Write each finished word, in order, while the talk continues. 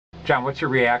John, what's your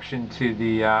reaction to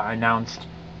the announced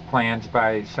plans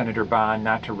by Senator Bond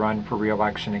not to run for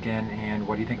re-election again, and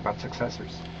what do you think about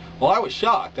successors? Well, I was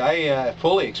shocked. I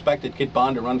fully expected Kit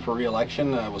Bond to run for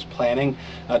re-election. I was planning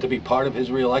to be part of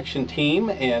his re-election team,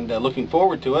 and looking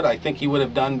forward to it. I think he would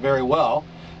have done very well.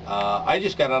 I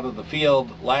just got out of the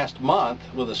field last month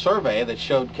with a survey that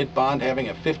showed Kit Bond having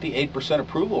a 58%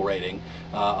 approval rating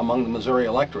among the Missouri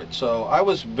electorate. So I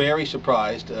was very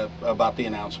surprised about the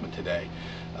announcement today.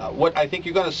 What I think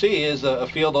you're going to see is a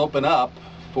field open up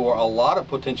for a lot of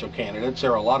potential candidates.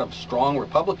 There are a lot of strong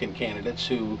Republican candidates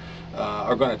who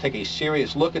are going to take a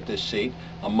serious look at this seat.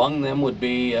 Among them would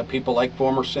be people like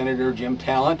former Senator Jim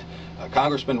Talent,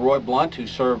 Congressman Roy Blunt, who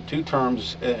served 2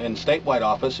 terms in statewide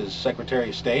office as Secretary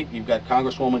of State. You've got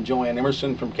Congresswoman Joanne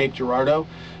Emerson from Cape Girardeau,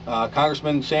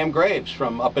 Congressman Sam Graves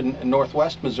from up in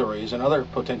northwest Missouri is another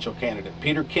potential candidate.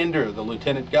 Peter Kinder, the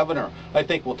Lieutenant Governor, I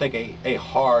think will take a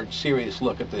hard, serious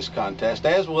look at this contest,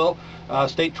 as will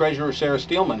State Treasurer Sarah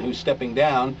Steelman, who's stepping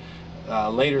down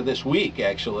later this week,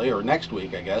 actually, or next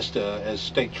week, I guess, as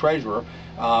State Treasurer.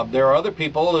 There are other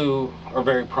people who are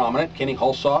very prominent. Kenny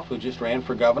Hulshoff, who just ran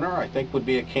for governor, I think would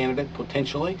be a candidate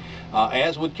potentially,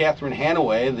 as would Catherine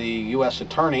Hanaway, the U.S.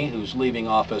 Attorney, who's leaving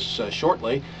office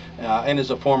shortly, and is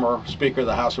a former Speaker of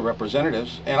the House of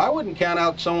Representatives. And I wouldn't count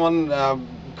out someone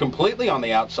completely on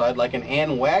the outside, like an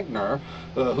Ann Wagner,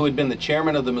 who had been the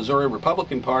chairman of the Missouri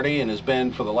Republican Party and has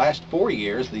been for the last 4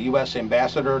 years the U.S.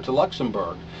 ambassador to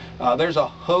Luxembourg. There's a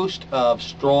host of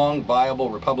strong, viable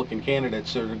Republican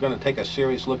candidates that are going to take a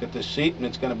serious look at this seat, and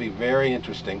it's going to be very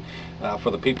interesting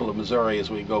for the people of Missouri as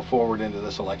we go forward into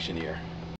this election year.